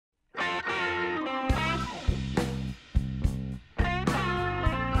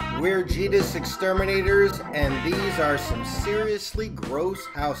We're Jetus Exterminators, and these are some seriously gross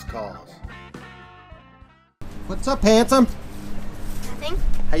house calls. What's up, handsome? Nothing.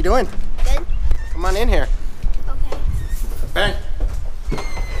 How you doing? Good. Come on in here. Okay. Ben.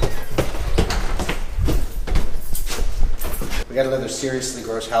 We got another seriously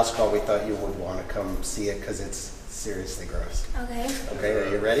gross house call. We thought you would want to come see it because it's seriously gross. Okay. Okay, are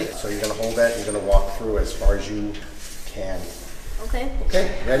you ready? So you're going to hold that and you're going to walk through as far as you can. Okay.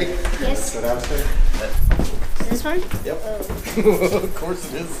 Okay, ready? Yes. Let's go downstairs. Is this one? Yep. Oh. Of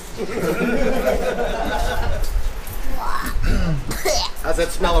course it is. How's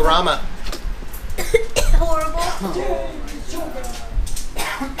that smell-o-rama? Horrible.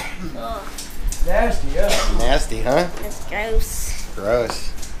 Nasty, yeah. Nasty, huh? That's gross.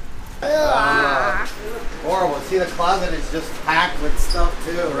 Gross. Ugh. Horrible. See, the closet is just packed with stuff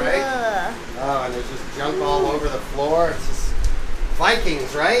too, right? Ugh. Oh, and there's just junk all over the floor. It's just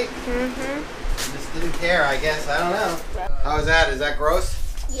Vikings, right? Mm-hmm. Just didn't care, I guess. I don't know. How is that? Is that gross?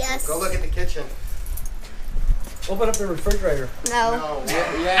 Yes. Go look at the kitchen. Open up the refrigerator. No. No.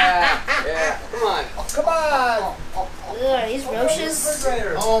 Yeah. Come on. Oh, come on! Ugh, these roaches.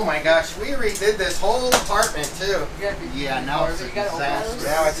 Refrigerator. Oh my gosh, we redid this whole apartment too. Yeah, now it's a disaster.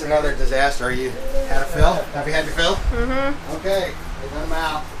 Now it's another disaster. Are you had a fill? Have you had your fill? Mm-hmm. Okay, let them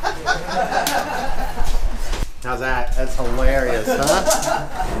out. How's that? That's hilarious,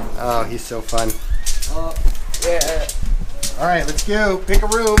 huh? Oh, he's so fun. Yeah. All right, let's go. Pick a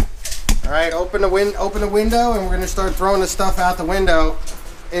room. All right, open the window, and we're gonna start throwing the stuff out the window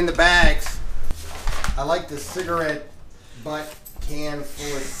in the bags. I like the cigarette butt can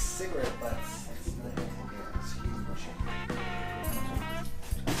full of cigarette butts.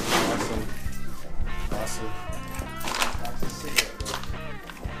 Awesome. Awesome. That's a cigarette butt.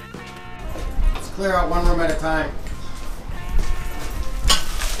 Let's clear out one room at a time.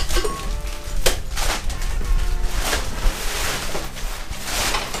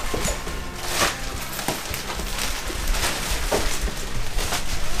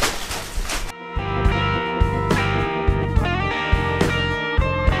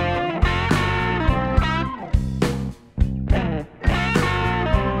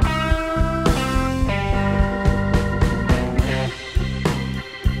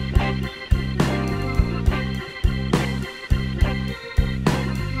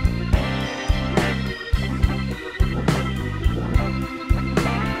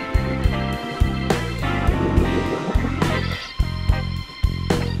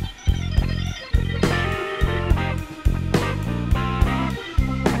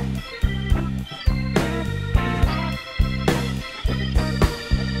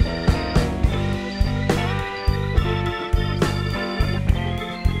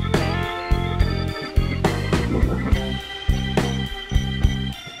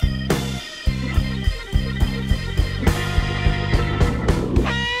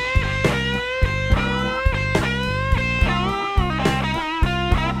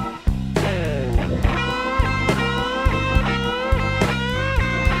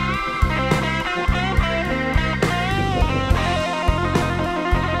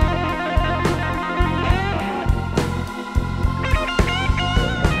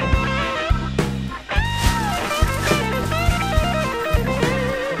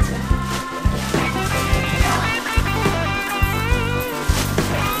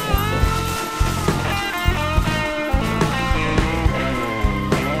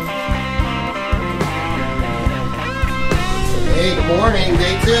 Hey, good morning,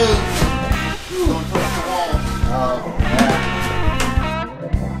 day 2. Don't touch the wall. Oh, yeah.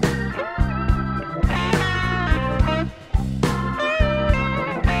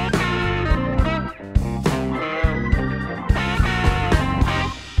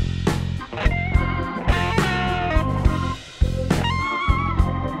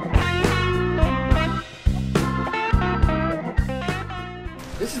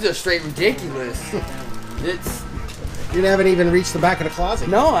 This is just straight ridiculous. You haven't even reached the back of the closet.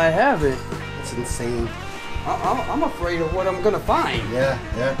 No, I haven't. It's insane. I'm afraid of what I'm gonna find. Yeah.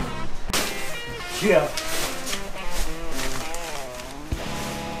 Yeah.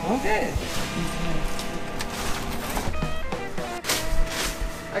 Okay.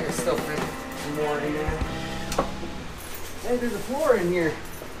 I can still fit some more in there. Hey, there's a floor in here.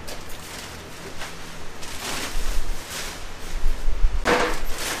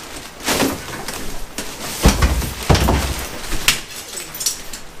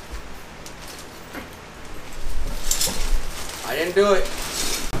 I didn't do it.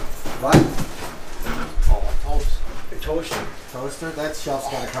 What? Oh, a toaster. Toaster? That shelf's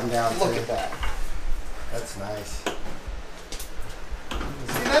got to come down. Look too. at that. That's nice.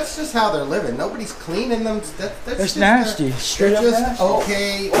 See that's just how they're living. Nobody's cleaning them. That's It's nasty. They're just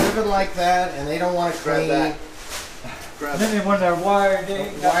okay living like that, and they don't want to clean. Grab And then they wonder why they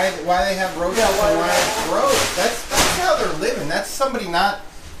Why they have roaches and why it's gross. That's how they're living. That's somebody not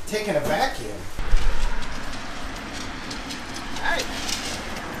taking a vacuum. Hey.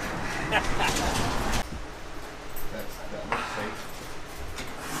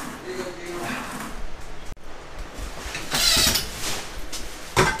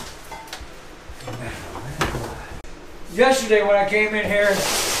 Yesterday when I came in here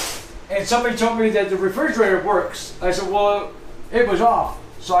and somebody told me that the refrigerator works, I said, well, it was off.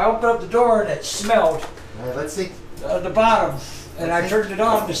 So I opened up the door and it smelled. All right, let's see. The bottom. And I turned it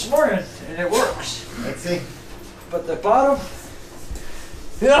on this morning and it works. Let's see. But the bottom,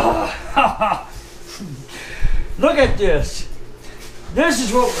 yeah. Look at this. This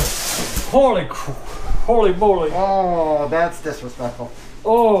is what, holy moly. Oh, that's disrespectful.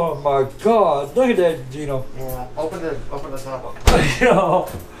 Oh my God, look at that, Gino. Yeah. Open the top. You know,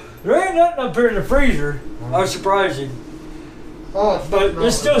 there ain't nothing up here in the freezer. I was surprising. Oh, But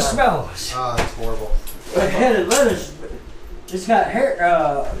it still smells. Oh, that's horrible. The headed lettuce, it's got hair,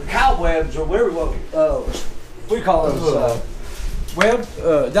 cobwebs or whatever we call those web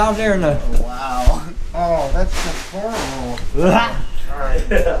down there in the. Wow. Oh, that's just horrible. All right.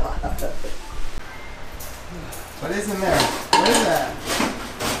 What is in there? What is that?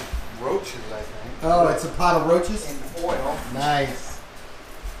 Roaches, I think. Oh, it's a pot of roaches? In oil. Nice.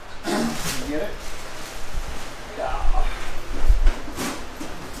 You get it? Yeah.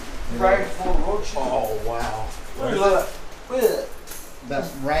 Rag full of roaches. Oh, wow. Look at that. Look at that.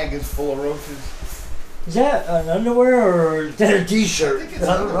 That rag is full of roaches. Is that an underwear or is that a t-shirt? I think it's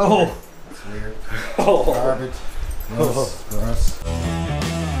I don't know. That's weird. Oh. Garbage. Gross. Gross.